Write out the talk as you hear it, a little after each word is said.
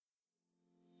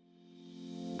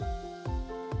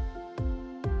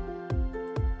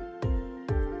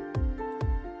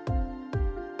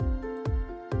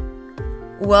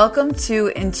Welcome to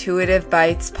Intuitive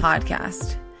Bites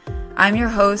podcast. I'm your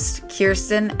host,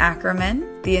 Kirsten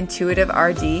Ackerman, the Intuitive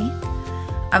RD.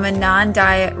 I'm a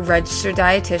non-diet registered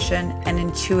dietitian and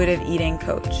intuitive eating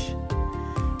coach.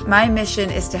 My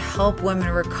mission is to help women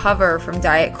recover from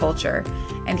diet culture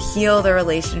and heal their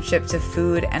relationship to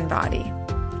food and body.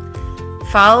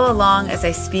 Follow along as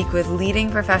I speak with leading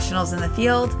professionals in the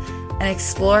field and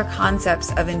explore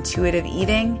concepts of intuitive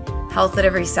eating, health at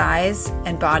every size,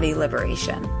 and body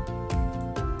liberation.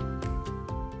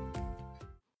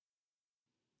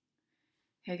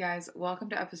 Hey guys, welcome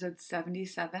to episode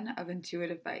 77 of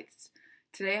Intuitive Bites.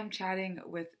 Today I'm chatting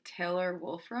with Taylor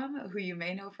Wolfram, who you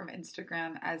may know from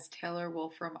Instagram as Taylor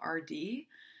Wolfram RD.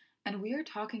 And we are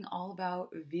talking all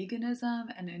about veganism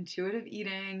and intuitive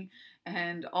eating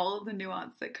and all of the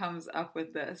nuance that comes up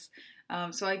with this.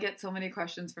 So I get so many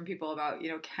questions from people about,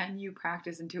 can you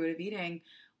practice intuitive eating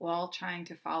while trying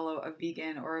to follow a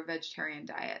vegan or a vegetarian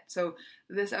diet? So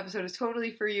this episode is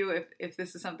totally for you if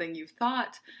this is something you've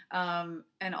thought.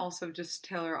 And also just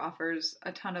Taylor offers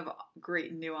a ton of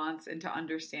great nuance into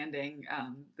understanding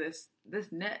this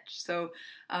niche. So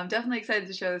I'm definitely excited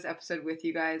to share this episode with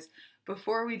you guys.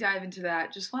 Before we dive into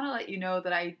that, just want to let you know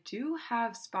that I do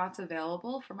have spots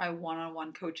available for my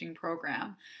one-on-one coaching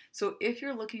program. So if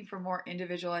you're looking for more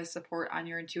individualized support on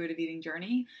your intuitive eating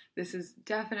journey, this is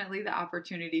definitely the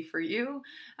opportunity for you.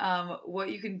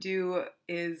 What you can do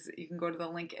is you can go to the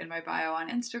link in my bio on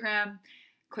Instagram,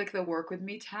 click the Work With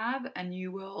Me tab, and you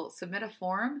will submit a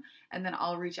form, and then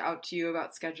I'll reach out to you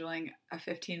about scheduling a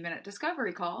 15-minute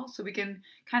discovery call so we can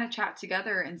kind of chat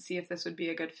together and see if this would be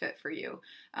a good fit for you.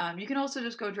 You can also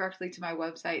just go directly to my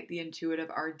website,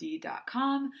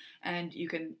 theintuitiverd.com, and you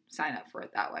can sign up for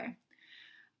it that way.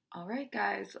 All right,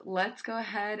 guys, let's go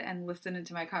ahead and listen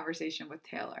into my conversation with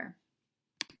Taylor.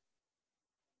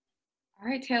 All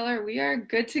right, Taylor, we are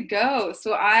good to go.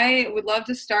 So I would love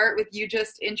to start with you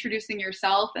just introducing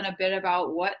yourself and a bit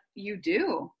about what you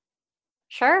do.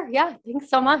 Sure. Yeah.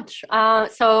 Thanks so much.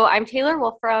 So I'm Taylor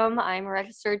Wolfram. I'm a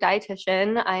registered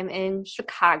dietitian. I'm in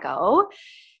Chicago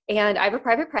and I have a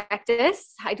private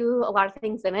practice. I do a lot of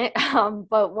things in it.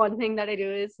 But one thing that I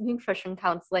do is nutrition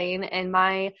counseling, and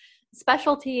my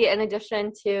specialty, in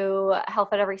addition to health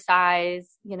at every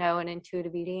size, and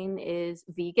intuitive eating, is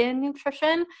vegan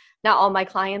nutrition. Not all my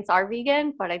clients are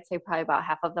vegan, but I'd say probably about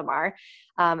half of them are.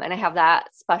 And I have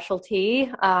that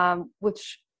specialty,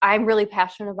 which I'm really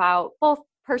passionate about, both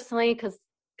personally because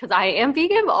I am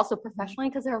vegan, but also professionally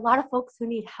because there are a lot of folks who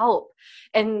need help.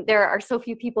 And there are so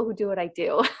few people who do what I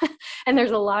do. And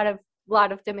there's a lot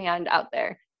of demand out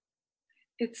there.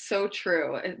 It's so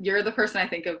true. You're the person I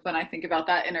think of when I think about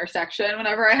that intersection,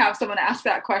 whenever I have someone ask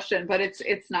that question, but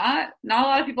it's not a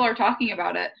lot of people are talking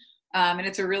about it. And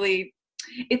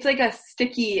it's like a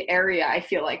sticky area, I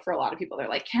feel like, for a lot of people. They're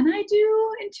like, can I do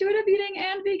intuitive eating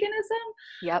and veganism?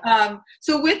 Yep.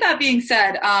 So with that being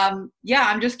said, I'm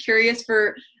just curious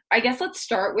I guess let's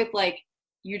start with like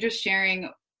you just sharing,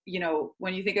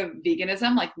 when you think of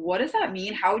veganism, like what does that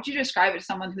mean? How would you describe it to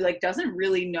someone who like doesn't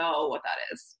really know what that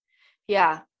is?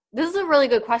 Yeah, this is a really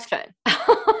good question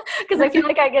because I feel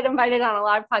like I get invited on a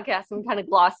lot of podcasts and kind of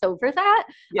gloss over that.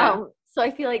 Yeah. So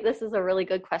I feel like this is a really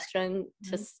good question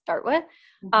to start with.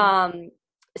 Mm-hmm.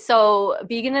 So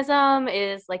veganism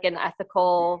is like an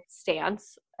ethical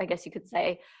stance, I guess you could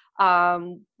say,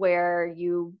 where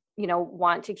you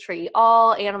want to treat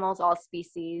all animals, all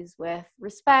species with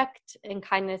respect and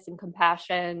kindness and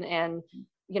compassion, and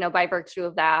by virtue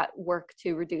of that, work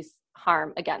to reduce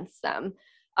harm against them.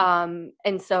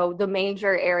 And so the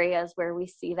major areas where we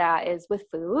see that is with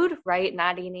food, right?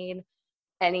 Not eating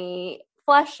any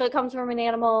flesh that comes from an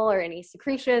animal or any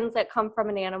secretions that come from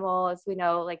an animal, as we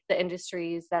know, like the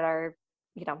industries that are,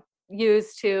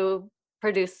 used to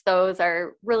produce those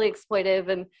are really exploitive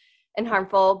and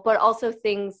harmful, but also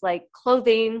things like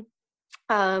clothing,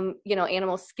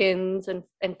 animal skins and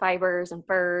fibers and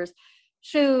furs,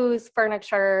 shoes,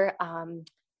 furniture,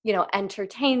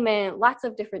 entertainment, lots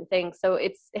of different things. So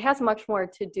it has much more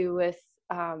to do with,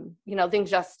 than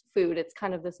just food. It's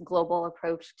kind of this global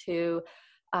approach to,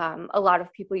 a lot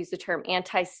of people use the term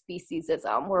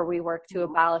anti-speciesism, where we work to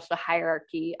abolish the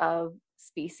hierarchy of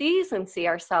species and see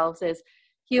ourselves as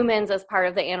humans as part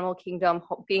of the animal kingdom,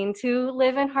 hoping to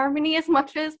live in harmony as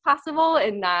much as possible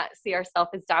and not see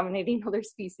ourselves as dominating other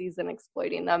species and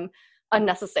exploiting them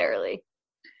unnecessarily.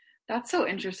 That's so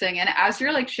interesting. And as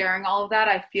you're like sharing all of that,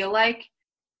 I feel like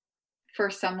for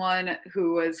someone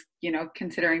who was,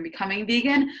 considering becoming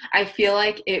vegan, I feel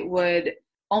like it would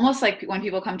almost like when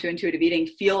people come to intuitive eating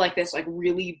feel like this like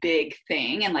really big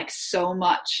thing and like so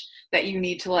much that you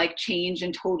need to like change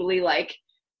and totally like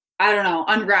I don't know,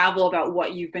 unravel about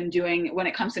what you've been doing when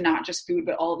it comes to not just food,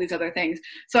 but all of these other things.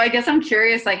 So I guess I'm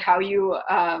curious, like how you,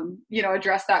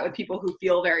 address that with people who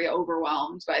feel very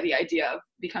overwhelmed by the idea of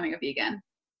becoming a vegan.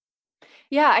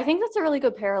 Yeah, I think that's a really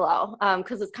good parallel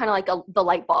because it's kind of like the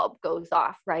light bulb goes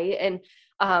off, right? And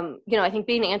I think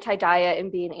being anti-diet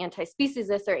and being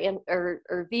anti-speciesist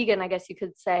or vegan, I guess you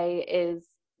could say, is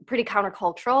pretty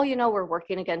countercultural. We're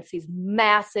working against these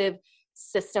massive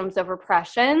systems of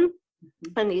oppression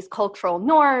and these cultural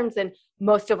norms, and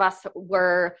most of us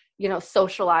were,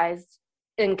 socialized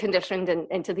and conditioned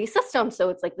into these systems. So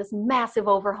it's like this massive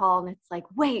overhaul, and it's like,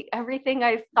 wait, everything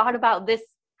I've thought about this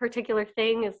particular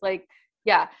thing is like,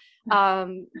 yeah.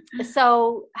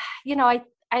 So,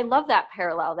 I love that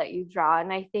parallel that you draw.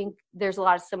 And I think there's a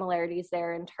lot of similarities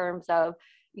there in terms of,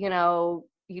 you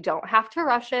don't have to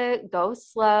rush it, go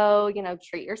slow,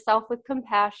 treat yourself with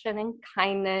compassion and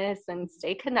kindness and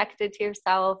stay connected to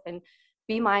yourself and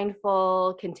be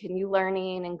mindful, continue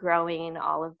learning and growing,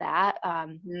 all of that.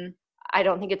 I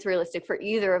don't think it's realistic for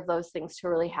either of those things to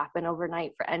really happen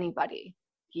overnight for anybody.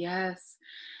 Yes.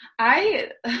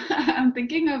 I'm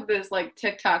thinking of this like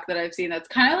TikTok that I've seen that's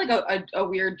kind of like a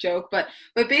weird joke, but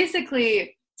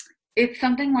basically it's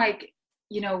something like,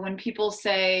 when people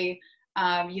say,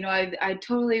 I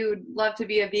totally would love to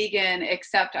be a vegan,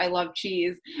 except I love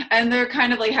cheese. And they're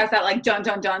kind of like, has that like dun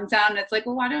dun dun sound. And it's like,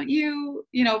 well, why don't you,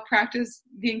 practice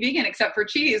being vegan except for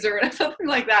cheese or something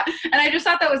like that. And I just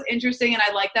thought that was interesting. And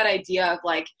I like that idea of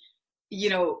like,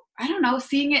 I don't know,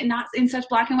 seeing it not in such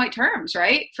black and white terms,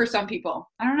 right? For some people,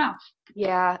 I don't know.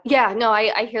 Yeah. No,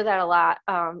 I hear that a lot.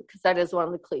 Cause that is one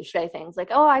of the cliche things, like,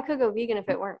 oh, I could go vegan if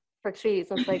it weren't for cheese.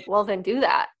 And it's like, well, then do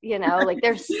that. Like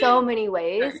there's so many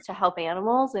ways to help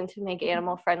animals and to make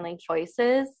animal friendly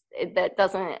choices.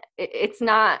 It's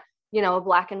not, a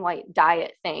black and white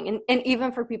diet thing. And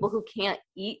even for people who can't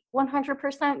eat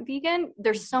 100% vegan,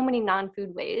 there's so many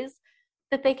non-food ways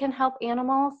that they can help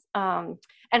animals.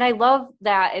 And I love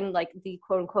that in like the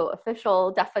quote unquote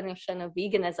official definition of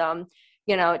veganism,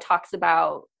 it talks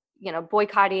about,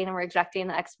 boycotting and rejecting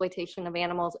the exploitation of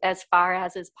animals as far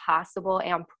as is possible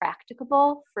and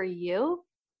practicable for you.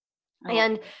 Oh.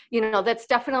 And, that's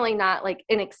definitely not like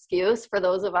an excuse for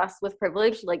those of us with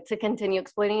privilege, like to continue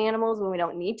exploiting animals when we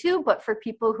don't need to, but for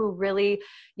people who really,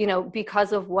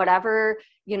 because of whatever,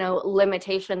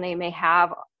 limitation they may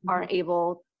have, aren't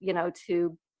able,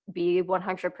 to be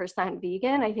 100%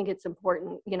 vegan. I think it's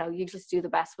important, you just do the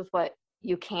best with what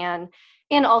you can.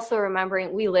 And also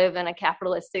remembering we live in a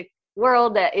capitalistic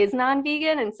world that is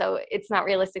non-vegan. And so it's not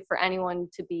realistic for anyone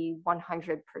to be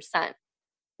 100%.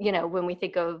 When we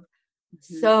think of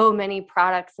so many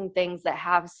products and things that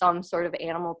have some sort of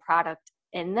animal product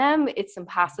in them, it's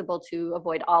impossible to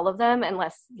avoid all of them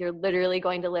unless you're literally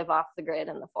going to live off the grid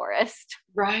in the forest.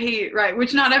 Right.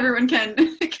 Which not everyone can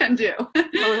do.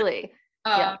 Totally.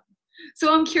 Yeah.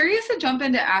 So I'm curious to jump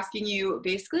into asking you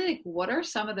basically like, what are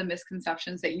some of the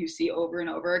misconceptions that you see over and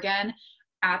over again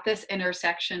at this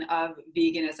intersection of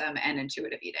veganism and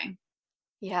intuitive eating?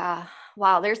 Yeah.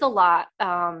 Wow. There's a lot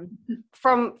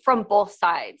from both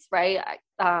sides, right?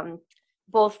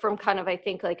 Both from kind of, I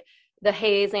think, like the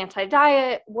Haze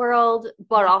anti-diet world,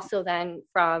 but also then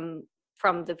from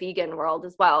the vegan world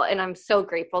as well. And I'm so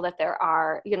grateful that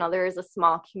there is a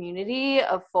small community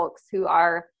of folks who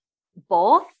are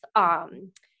both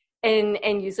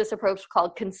and use this approach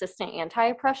called consistent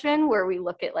anti-oppression, where we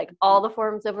look at like all the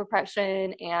forms of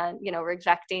oppression and,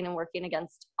 rejecting and working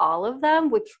against all of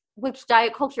them, which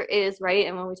diet culture is, right?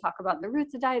 And when we talk about the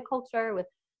roots of diet culture with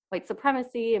white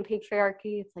supremacy and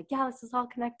patriarchy, it's like, yeah, this is all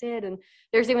connected. And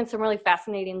there's even some really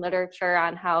fascinating literature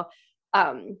on how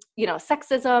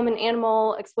sexism and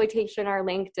animal exploitation are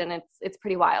linked, and it's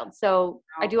pretty wild. So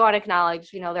I do want to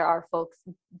acknowledge, there are folks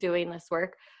doing this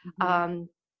work.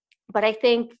 But I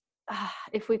think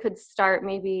if we could start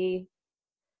maybe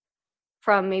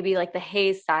from like the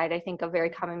Haze side, I think a very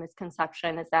common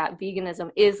misconception is that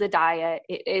veganism is a diet.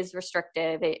 It is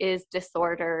restrictive. It is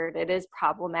disordered. It is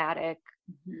problematic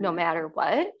no matter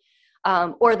what.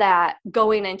 Or that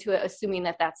going into it, assuming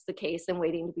that that's the case and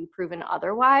waiting to be proven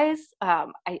otherwise.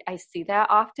 I see that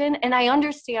often, and I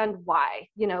understand why.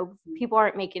 People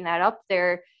aren't making that up.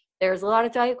 There's a lot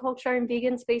of diet culture in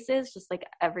vegan spaces, just like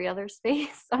every other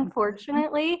space,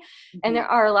 unfortunately. And there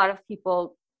are a lot of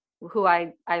people who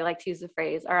I like to use the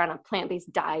phrase are on a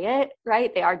plant-based diet,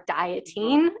 right? They are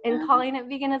dieting and calling it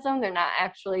veganism. They're not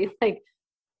actually like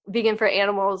vegan for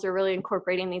animals or really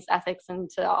incorporating these ethics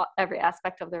into every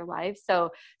aspect of their lives.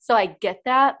 So I get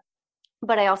that,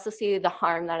 but I also see the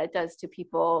harm that it does to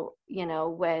people,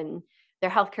 when their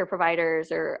healthcare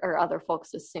providers or other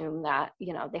folks assume that,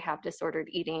 they have disordered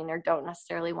eating or don't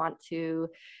necessarily want to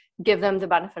give them the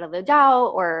benefit of the doubt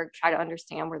or try to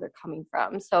understand where they're coming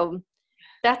from. So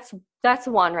that's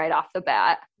one right off the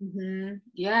bat. Mm-hmm.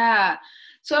 Yeah.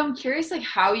 So I'm curious, like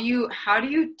how do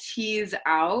you tease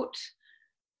out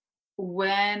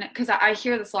because I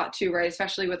hear this a lot too, right?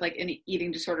 Especially with like in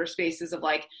eating disorder spaces of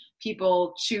like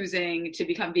people choosing to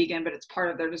become vegan, but it's part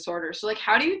of their disorder. So like,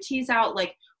 how do you tease out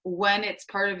like when it's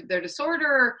part of their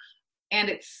disorder and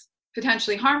it's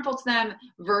potentially harmful to them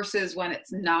versus when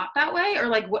it's not that way? Or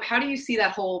like, how do you see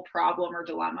that whole problem or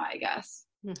dilemma, I guess?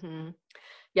 Mm-hmm.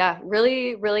 Yeah,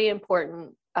 really, really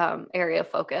important area of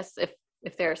focus.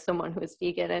 If there's someone who is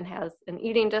vegan and has an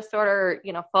eating disorder,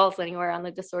 falls anywhere on the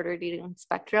disordered eating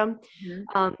spectrum.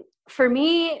 Mm-hmm. For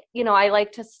me, I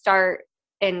like to start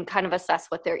and kind of assess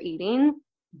what they're eating.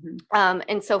 Mm-hmm.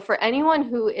 And so for anyone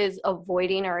who is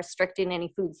avoiding or restricting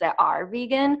any foods that are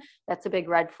vegan, that's a big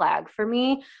red flag for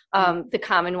me. The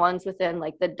common ones within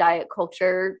like the diet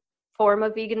culture form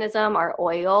of veganism are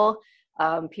oil.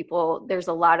 There's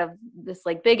a lot of this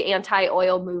like big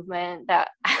anti-oil movement that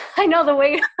I know the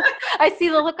way I see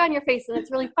the look on your face. And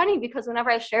it's really funny because whenever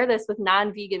I share this with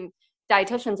non-vegan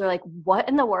dietitians, are like, what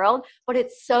in the world? But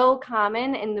it's so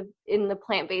common in the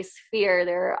plant-based sphere.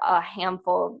 There are a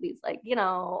handful of these like,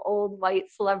 old white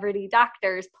celebrity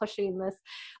doctors pushing this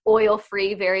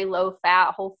oil-free, very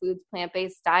low-fat, whole foods,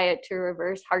 plant-based diet to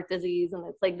reverse heart disease. And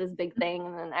it's like this big thing.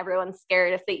 And then everyone's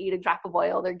scared if they eat a drop of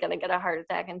oil, they're going to get a heart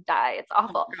attack and die. It's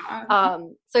awful.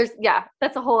 So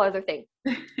that's a whole other thing.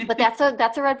 But that's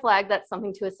a red flag. That's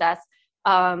something to assess.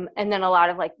 And then a lot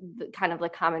of like kind of the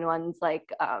common ones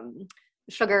like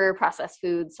sugar, processed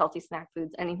foods, salty snack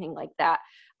foods, anything like that.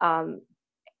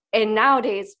 And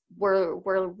nowadays we're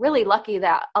really lucky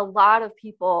that a lot of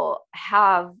people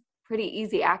have pretty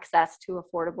easy access to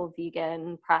affordable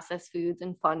vegan processed foods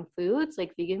and fun foods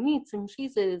like vegan meats and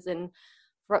cheeses and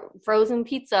frozen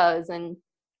pizzas and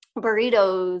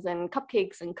burritos and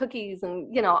cupcakes and cookies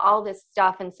and all this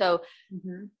stuff. And so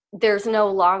there's no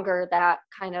longer that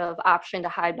kind of option to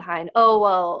hide behind, oh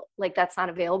well, like that's not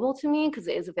available to me, because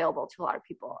it is available to a lot of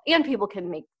people, and people can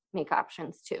make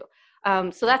options too.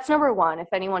 So that's number one. If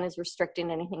anyone is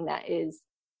restricting anything that is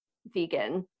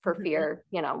vegan for fear,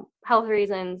 health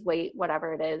reasons, weight,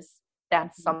 whatever it is,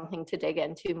 that's something to dig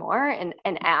into more and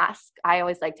ask. I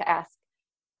always like to ask,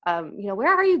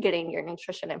 where are you getting your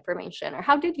nutrition information, or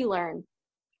how did you learn,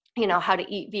 how to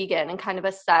eat vegan, and kind of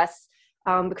assess,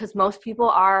 because most people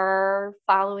are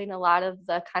following a lot of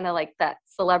the kind of like that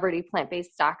celebrity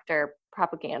plant-based doctor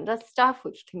propaganda stuff,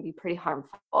 which can be pretty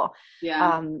harmful.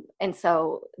 Yeah. And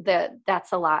so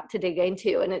that's a lot to dig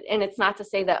into. And it's not to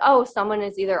say that, oh, someone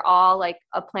is either all like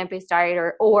a plant-based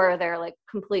diet or they're like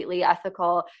completely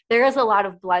ethical. There is a lot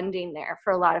of blending there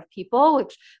for a lot of people,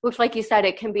 which like you said,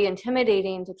 it can be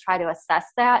intimidating to try to assess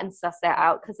that and suss that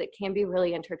out, because it can be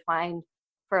really intertwined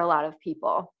for a lot of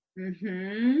people.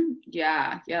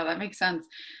 Yeah, that makes sense.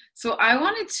 So I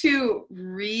wanted to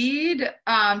read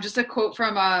just a quote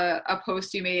from a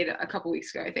post you made a couple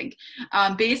weeks ago, I think.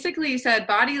 Basically, you said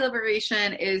body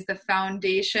liberation is the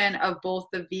foundation of both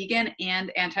the vegan and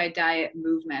anti-diet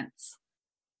movements.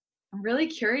 I'm really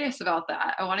curious about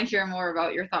that. I want to hear more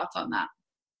about your thoughts on that.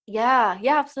 Yeah,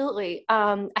 absolutely.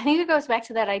 I think it goes back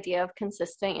to that idea of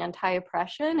consistent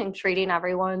anti-oppression and treating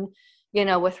everyone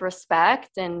with respect,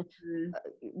 and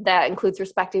that includes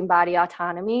respecting body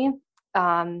autonomy.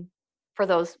 For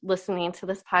those listening to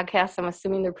this podcast, I'm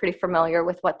assuming they're pretty familiar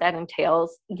with what that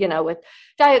entails, with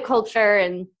diet culture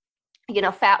and,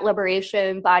 fat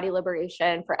liberation, body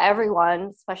liberation for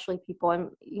everyone, especially people in,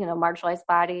 marginalized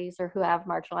bodies or who have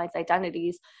marginalized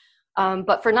identities.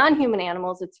 But for non-human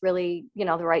animals, it's really, the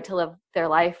right to live their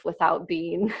life without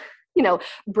being,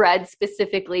 bred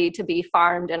specifically to be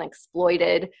farmed and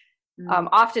exploited.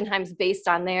 Oftentimes based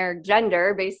on their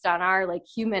gender, based on our like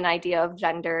human idea of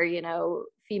gender,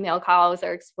 female cows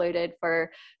are exploited for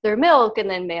their milk, and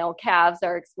then male calves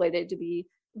are exploited to be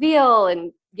veal,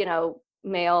 and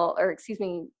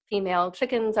female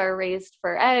chickens are raised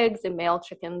for eggs, and male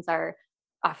chickens are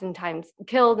oftentimes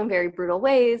killed in very brutal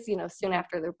ways, soon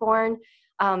after they're born.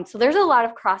 So there's a lot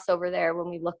of crossover there when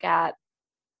we look at,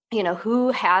 who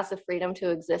has the freedom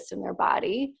to exist in their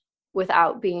body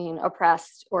without being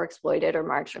oppressed or exploited or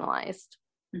marginalized.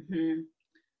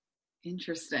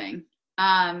 Interesting.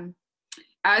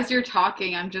 As you're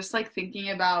talking, I'm just like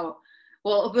thinking about,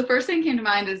 well, the first thing came to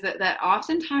mind is that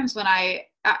oftentimes when I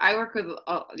work with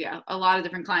a lot of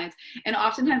different clients, and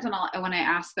oftentimes when I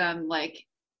ask them like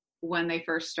when they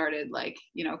first started like,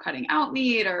 cutting out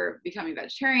meat or becoming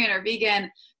vegetarian or vegan,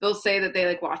 they'll say that they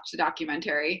like watched a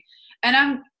documentary.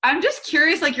 And I'm just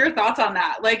curious, like, your thoughts on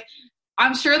that. Like,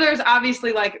 I'm sure there's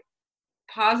obviously like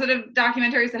positive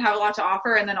documentaries that have a lot to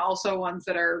offer, and then also ones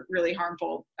that are really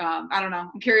harmful. I don't know.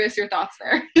 I'm curious your thoughts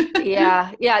there.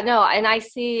 Yeah, no, and I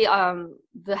see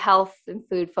the health and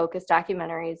food focused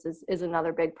documentaries is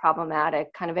another big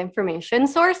problematic kind of information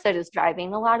source that is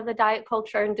driving a lot of the diet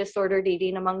culture and disordered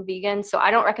eating among vegans. So I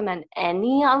don't recommend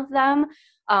any of them.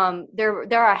 There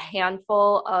are a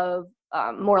handful of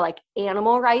more like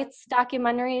animal rights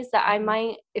documentaries that I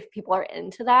might, if people are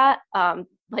into that.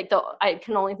 I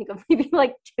can only think of maybe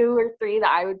like 2 or 3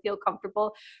 that I would feel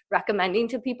comfortable recommending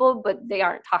to people, but they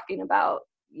aren't talking about,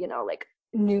 like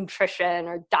nutrition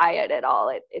or diet at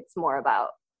all. It's more about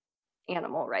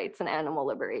animal rights and animal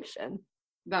liberation.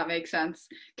 That makes sense.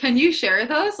 Can you share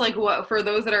those? Like, what, for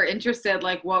those that are interested,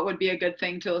 like what would be a good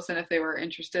thing to listen if they were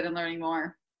interested in learning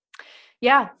more?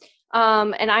 Yeah.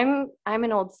 And I'm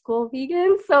an old school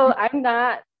vegan, so I'm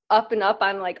not up and up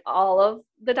on like all of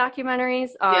the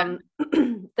documentaries.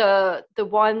 The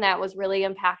one that was really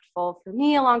impactful for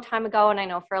me a long time ago, and I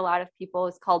know for a lot of people,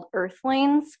 is called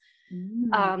Earthlings.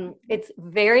 It's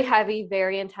very heavy,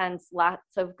 very intense,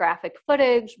 lots of graphic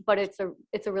footage, but it's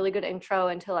a really good intro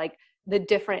into like the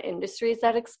different industries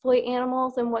that exploit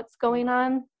animals and what's going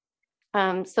on.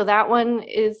 So that one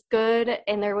is good.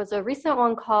 And there was a recent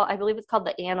one I believe it's called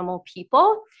The Animal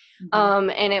People.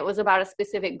 And it was about a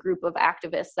specific group of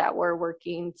activists that were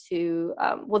working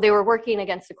they were working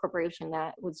against a corporation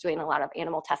that was doing a lot of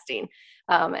animal testing.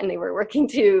 And they were working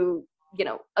to,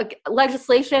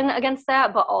 legislation against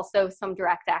that, but also some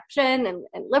direct action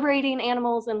and liberating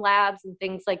animals in labs and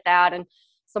things like that. And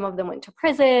some of them went to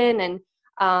prison,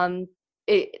 and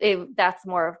that's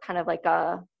more of kind of like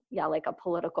a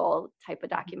political type of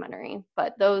documentary.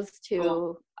 But those two,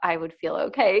 cool, I would feel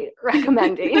okay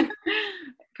recommending.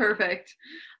 Perfect.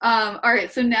 All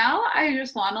right. So now I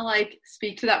just want to like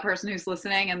speak to that person who's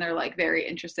listening and they're like very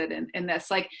interested in this.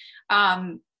 Like,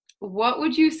 what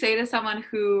would you say to someone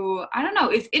who, I don't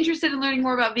know, is interested in learning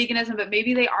more about veganism, but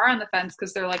maybe they are on the fence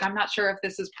because they're like, I'm not sure if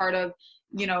this is part of,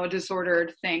 a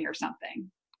disordered thing or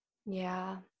something.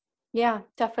 Yeah,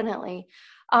 definitely.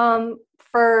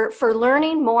 For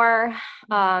learning more,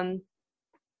 for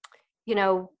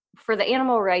the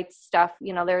animal rights stuff,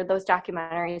 there are those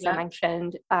documentaries I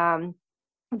mentioned.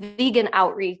 Vegan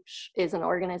Outreach is an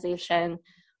organization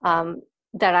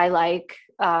that I like.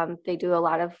 They do a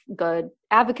lot of good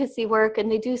advocacy work, and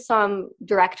they do some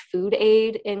direct food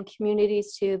aid in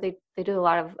communities too. They do a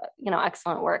lot of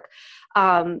excellent work,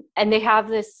 and they have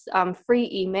this free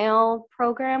email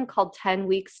program called 10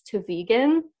 Weeks to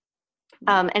Vegan,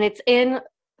 and it's in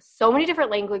so many different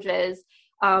languages,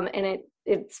 and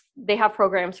they have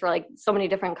programs for like so many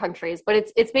different countries, but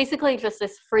it's basically just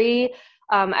this free.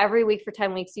 Every week for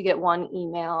 10 weeks, you get one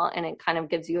email, and it kind of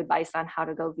gives you advice on how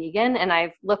to go vegan. And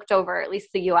I've looked over at least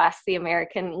the US, the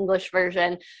American English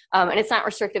version, and it's not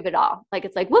restrictive at all. Like,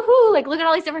 it's like, woohoo, like, look at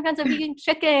all these different kinds of vegan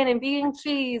chicken and vegan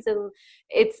cheese. And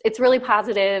it's really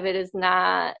positive. It is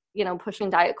not, pushing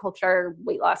diet culture,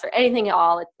 weight loss, or anything at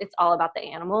all. It's all about the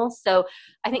animals. So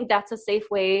I think that's a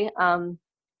safe way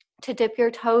to dip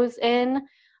your toes in.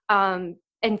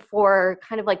 And for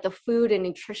kind of like the food and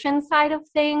nutrition side of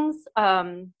things,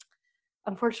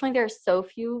 unfortunately, there are so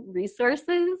few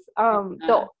resources.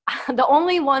 The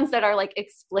only ones that are like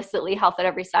explicitly health at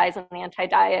every size and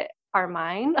anti-diet are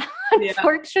mine,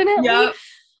 unfortunately. Yep.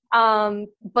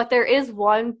 But there is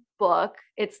one book.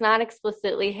 It's not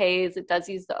explicitly HAES. It does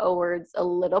use the O words a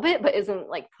little bit, but isn't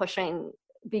like pushing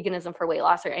veganism for weight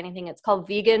loss or anything. It's called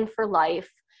Vegan for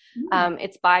Life.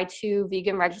 It's by 2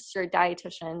 vegan registered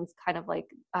dietitians, kind of like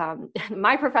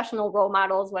my professional role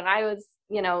models when I was,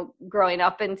 growing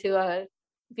up into a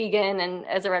vegan and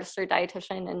as a registered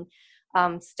dietitian,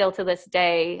 and still to this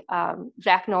day,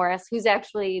 Jack Norris, who's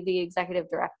actually the executive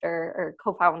director or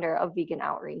co-founder of Vegan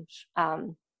Outreach,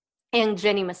 and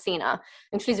Jenny Messina,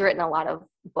 and she's written a lot of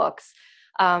books.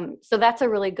 So that's a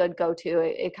really good go-to.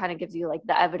 It kind of gives you like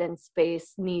the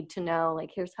evidence-based need to know,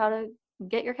 like, here's how to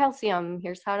get your calcium,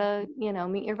 here's how to,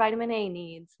 meet your vitamin A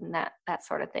needs, and that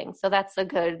sort of thing. So that's a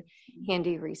good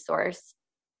handy resource.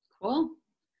 Cool.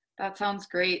 That sounds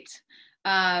great.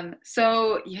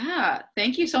 So yeah,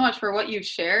 thank you so much for what you've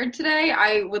shared today.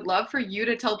 I would love for you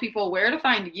to tell people where to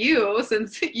find you,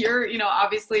 since you're,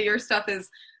 obviously your stuff is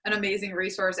an amazing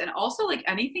resource, and also like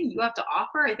anything you have to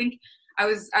offer. I think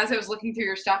as I was looking through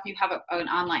your stuff, you have an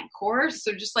online course.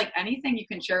 So just like anything you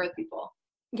can share with people.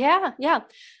 Yeah.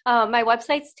 My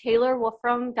website's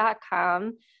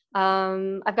taylorwolfram.com.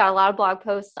 I've got a lot of blog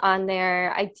posts on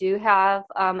there. I do have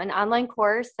an online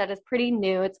course that is pretty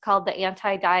new. It's called the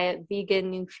Anti-Diet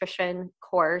Vegan Nutrition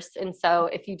course. And so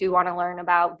if you do want to learn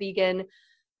about vegan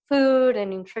food and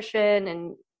nutrition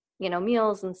and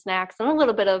meals and snacks and a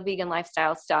little bit of vegan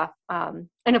lifestyle stuff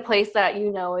in a place that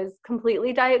is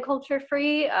completely diet culture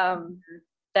free,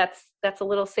 that's a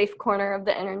little safe corner of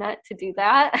the internet to do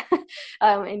that.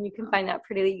 And you can find that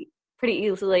pretty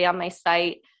easily on my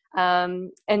site.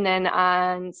 And then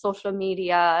on social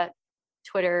media,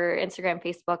 Twitter, Instagram,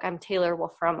 Facebook, I'm Taylor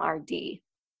Wolfram RD.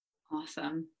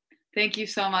 Awesome. Thank you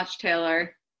so much,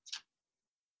 Taylor.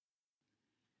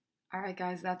 All right,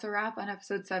 guys, that's a wrap on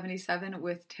episode 77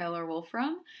 with Taylor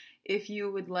Wolfram. If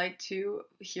you would like to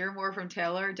hear more from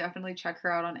Taylor, definitely check her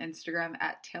out on Instagram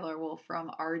at Taylor Wolfram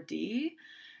RD.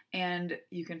 And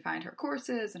you can find her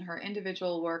courses and her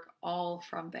individual work all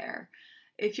from there.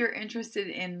 If you're interested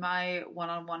in my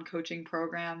one-on-one coaching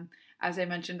program, as I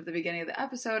mentioned at the beginning of the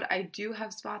episode, I do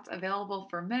have spots available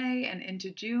for May and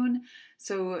into June.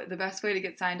 So the best way to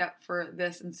get signed up for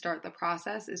this and start the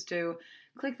process is to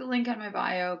click the link on my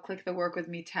bio, click the Work With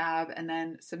Me tab, and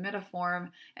then submit a form,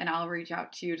 and I'll reach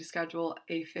out to you to schedule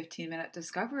a 15-minute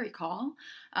discovery call.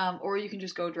 Or you can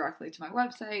just go directly to my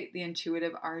website,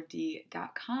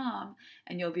 theintuitiverd.com,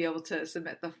 and you'll be able to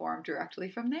submit the form directly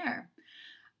from there.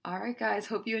 All right, guys,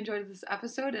 hope you enjoyed this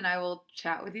episode, and I will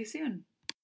chat with you soon.